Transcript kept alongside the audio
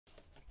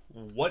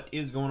What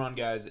is going on,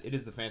 guys? It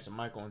is the Phantom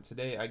Michael, and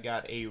today I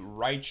got a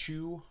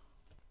Raichu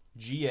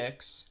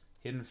GX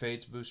Hidden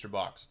Fates booster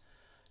box.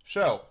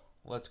 So,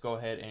 let's go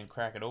ahead and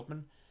crack it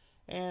open,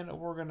 and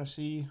we're going to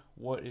see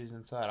what is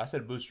inside. I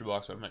said booster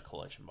box, but I meant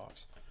collection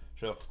box.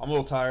 So, I'm a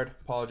little tired.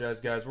 Apologize,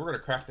 guys. We're going to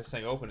crack this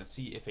thing open and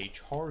see if a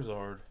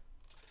Charizard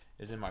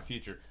is in my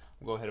future.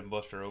 I'll go ahead and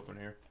bust her open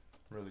here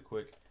really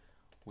quick.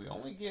 We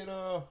only get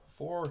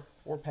four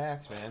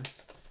packs, man.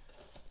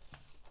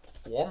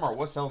 Walmart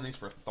was selling these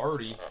for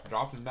 30,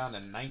 dropped them down to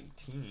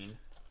 19,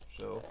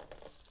 so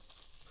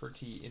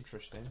pretty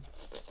interesting.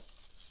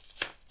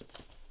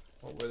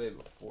 What were they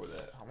before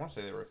that? I want to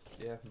say they were,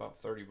 yeah,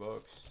 about 30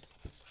 bucks.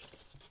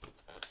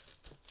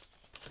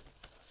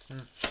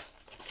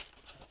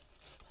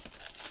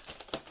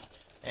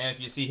 And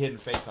if you see Hidden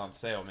Fates on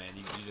sale, man,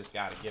 you just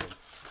gotta get them.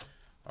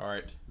 All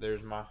right,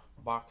 there's my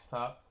box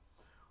top.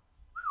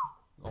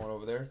 Going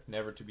over there,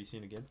 never to be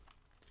seen again.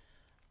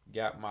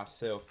 Got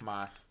myself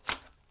my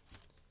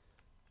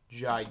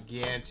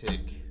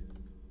gigantic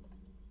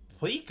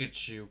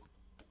Pikachu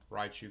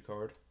Raichu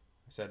card.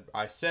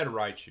 I said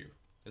Raichu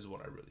is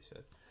what I really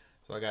said.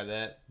 So I got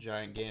that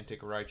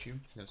gigantic Raichu.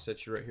 I'm gonna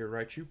set you right here,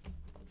 Raichu.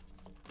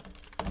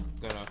 I'm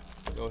gonna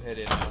go ahead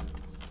and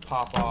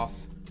pop off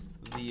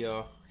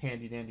the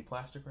handy dandy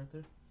plastic right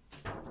there.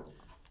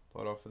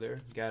 Pull it off of there.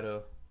 Got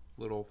a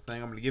little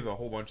thing. I'm gonna give a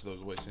whole bunch of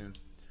those away soon.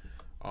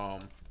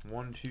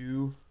 1,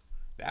 2.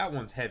 That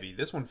one's heavy.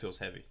 This one feels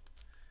heavy.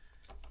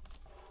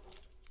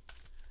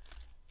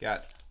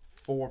 Got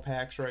 4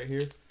 packs right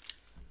here.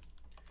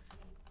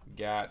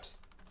 Got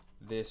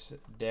this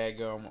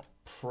daggum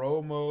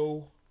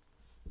promo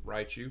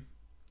Raichu.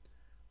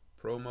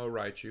 Promo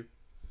Raichu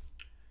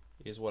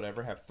is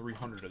whatever. Have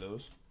 300 of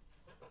those.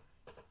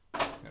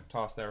 Gonna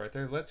toss that right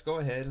there. Let's go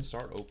ahead and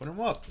start opening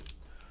them up.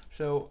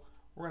 So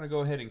we're gonna go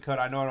ahead and cut.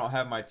 I know I don't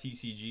have my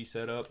TCG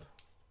set up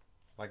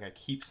like I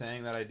keep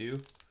saying that I do.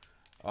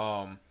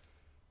 Because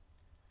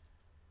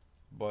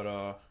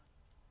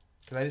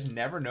I just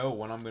never know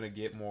when I'm going to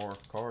get more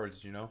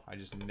cards, you know? I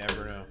just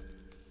never know.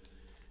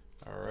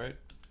 Alright.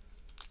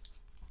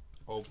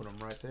 Open them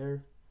right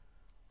there.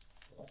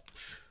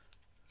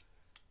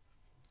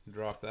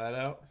 Drop that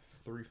out.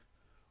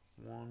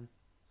 1,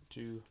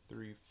 2,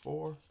 3,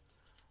 4.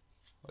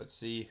 Let's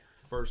see.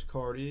 First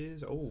card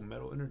is, oh,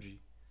 Metal Energy.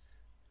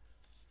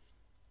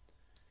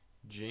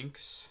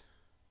 Jinx.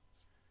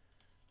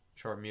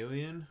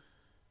 Charmeleon.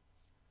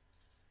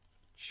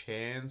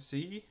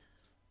 Chansey.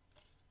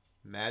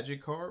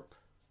 Magikarp,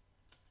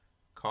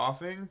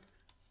 Coughing,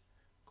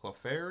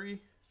 Clefairy,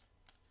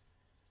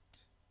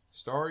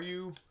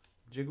 Staryu,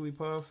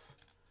 Jigglypuff,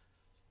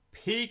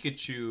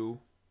 Pikachu,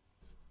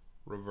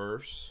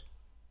 Reverse,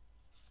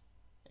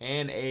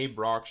 and a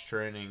Brock's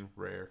Training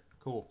Rare.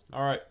 Cool.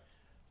 All right,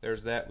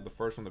 there's that with the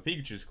first one. The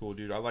Pikachu's cool,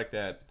 dude. I like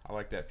that. I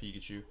like that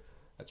Pikachu.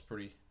 That's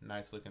pretty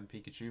nice looking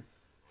Pikachu.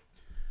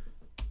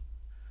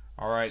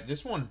 All right,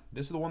 this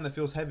is the one that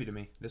feels heavy to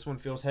me. This one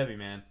feels heavy,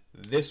 man.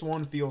 This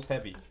one feels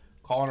heavy.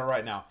 Calling it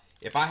right now.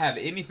 If I have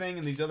anything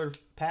in these other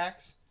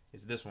packs,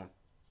 it's this one.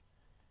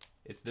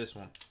 It's this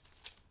one.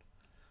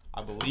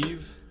 I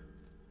believe.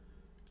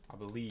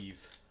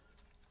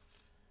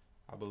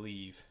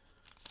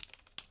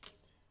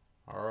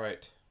 All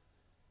right.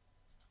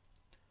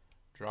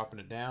 Dropping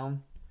it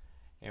down.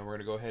 And we're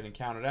going to go ahead and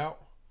count it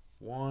out.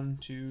 1,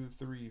 2,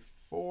 3,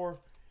 4.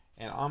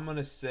 And I'm going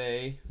to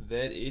say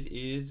that it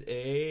is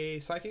a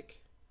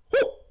Psychic.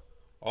 Woo!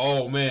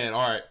 Oh, man.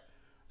 All right.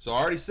 So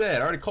I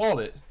already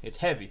called it. It's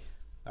heavy.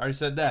 I already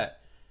said that.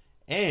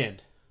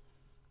 And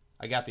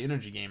I got the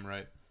energy game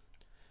right.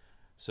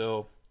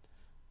 So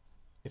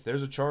if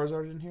there's a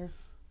Charizard in here,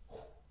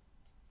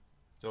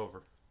 it's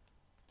over.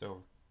 It's over.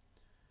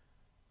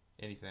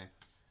 Anything.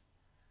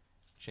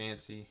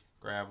 Chansey,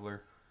 Graveler,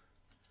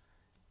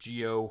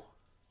 Geo,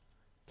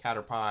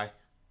 Caterpie,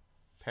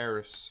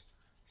 Paris,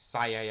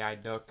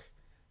 Psyduck,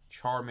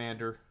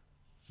 Charmander,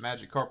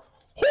 Magikarp.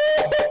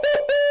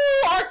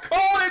 I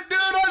called it, dude.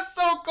 I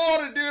so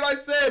called it, dude.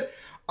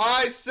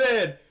 I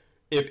said,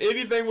 if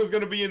anything was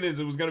going to be in this,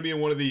 it was going to be in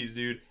one of these,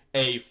 dude.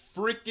 A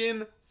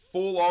freaking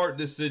full art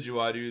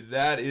Decidueye, dude.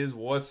 That is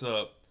what's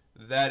up.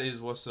 That is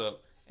what's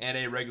up. And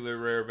a regular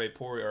rare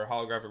Vaporeon, or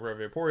holographic rare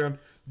Vaporeon.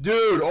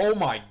 Dude, oh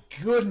my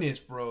goodness,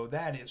 bro.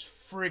 That is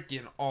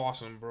freaking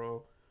awesome,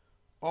 bro.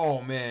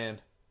 Oh,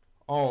 man.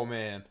 Oh,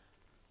 man.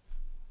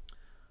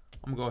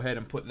 I'm going to go ahead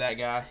and put that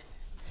guy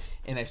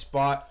in a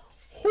spot.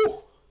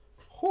 Whew.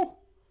 Whew.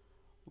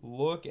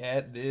 Look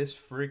at this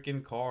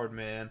freaking card,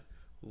 man.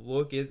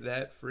 Look at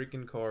that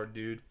freaking card,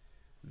 dude.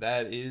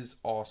 That is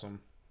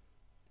awesome.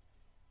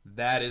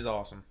 That is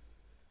awesome.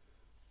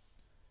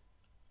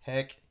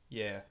 Heck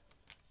yeah.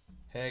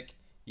 Heck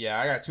yeah.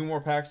 I got 2 more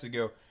packs to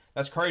go.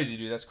 That's crazy,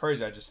 dude. That's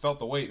crazy. I just felt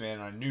the weight, man.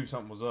 And I knew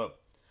something was up.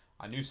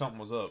 I knew something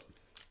was up.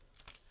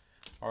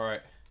 All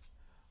right.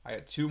 I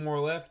got 2 more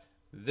left.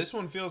 This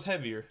one feels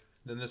heavier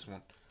than this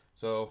one.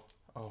 So,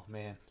 oh,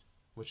 man.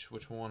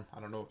 Which one? I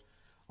don't know.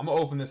 I'm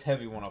gonna open this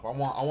heavy one up. I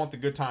want the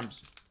good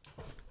times.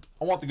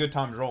 I want the good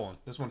times rolling.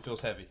 This one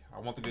feels heavy. I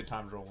want the good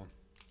times rolling.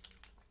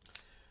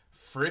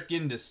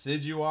 freaking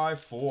Decidueye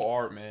full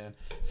art, man.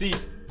 See,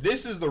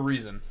 this is the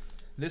reason.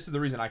 This is the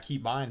reason I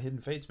keep buying Hidden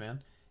Fates,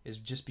 man. Is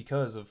just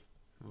because of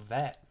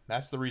that.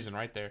 That's the reason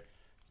right there.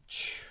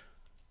 Jeez.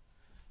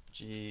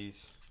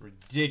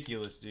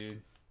 Ridiculous,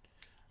 dude.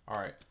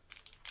 Alright.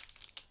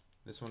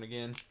 This one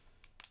again.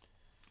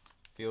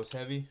 Feels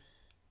heavy.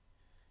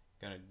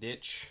 Gonna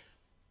ditch.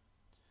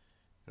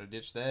 Gonna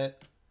ditch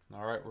that.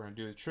 Alright, we're gonna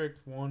do the trick.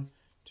 1,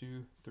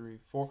 2, 3,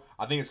 4.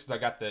 I think it's because I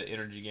got the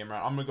energy game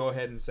right. I'm gonna go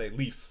ahead and say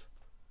Leaf.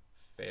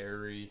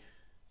 Fairy.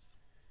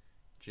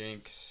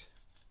 Jinx.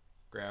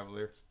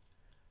 Graveler.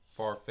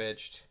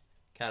 Farfetch'd.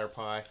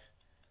 Caterpie.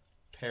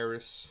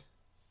 Paris.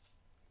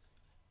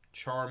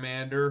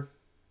 Charmander.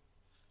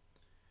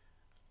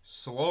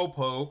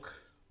 Slowpoke.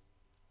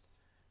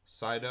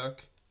 Psyduck.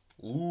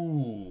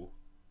 Ooh.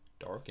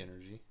 Dark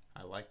Energy.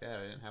 I like that.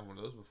 I didn't have one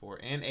of those before.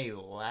 And a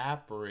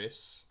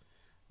Lapras.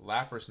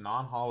 Lapras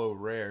non-holo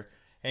rare.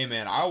 Hey,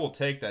 man, I will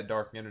take that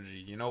Dark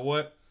Energy. You know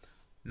what?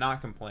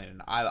 Not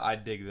complaining. I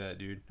dig that,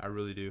 dude. I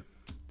really do.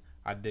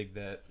 I dig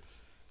that.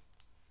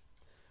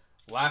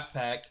 Last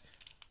pack.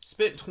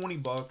 Spent 20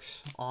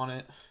 bucks on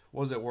it.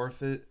 Was it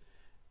worth it?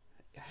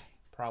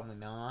 Probably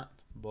not.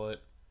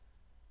 But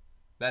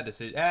that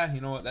Decidueye.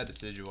 You know what? That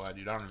Decidueye,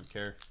 dude. I don't even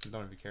care. I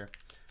don't even care.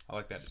 I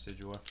like that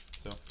Decidueye.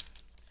 So,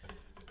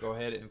 go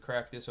ahead and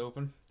crack this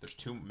open. There's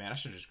two. Man, I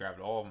should have just grabbed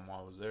all of them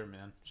while I was there,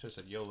 man. Should have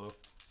said YOLO.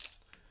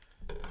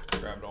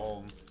 Grabbed all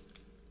of them.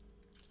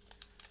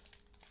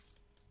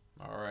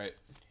 Alright.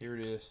 Here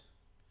it is.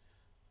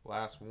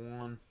 Last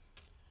one.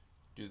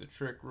 Do the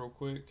trick real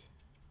quick.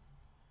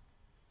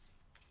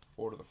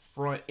 4 to the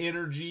front.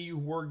 Energy,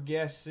 we're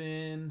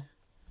guessing.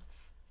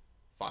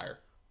 Fire.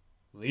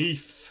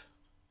 Leaf.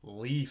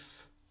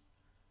 Leaf.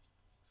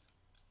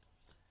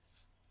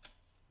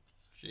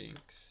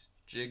 Jinx.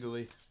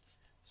 Jiggly.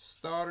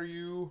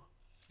 Staryu.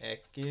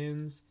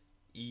 Ekans.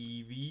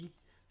 Eevee.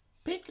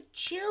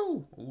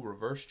 Pikachu. Ooh,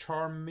 reverse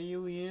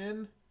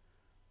Charmeleon.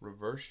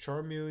 Reverse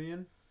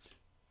Charmeleon.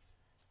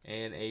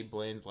 And a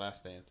Blaine's Last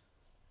Stand.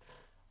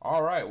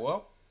 Alright,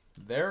 well,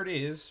 there it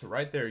is.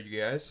 Right there, you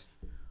guys.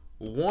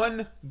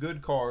 One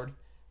good card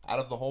out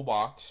of the whole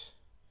box.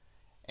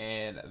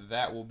 And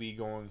that will be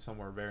going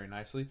somewhere very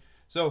nicely.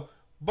 So,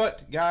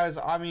 but, guys,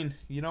 I mean,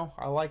 you know,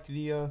 I like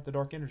the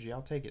Dark Energy.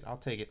 I'll take it. I'll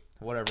take it.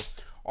 Whatever.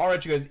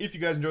 Alright, you guys, if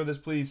you guys enjoyed this,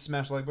 please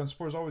smash the like button.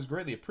 Support is always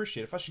greatly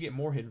appreciated. If I should get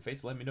more Hidden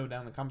Fates, let me know down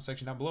in the comment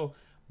section down below.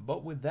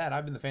 But with that,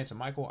 I've been the Phantom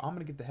Michael. I'm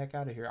going to get the heck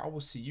out of here. I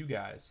will see you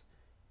guys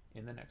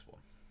in the next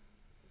one.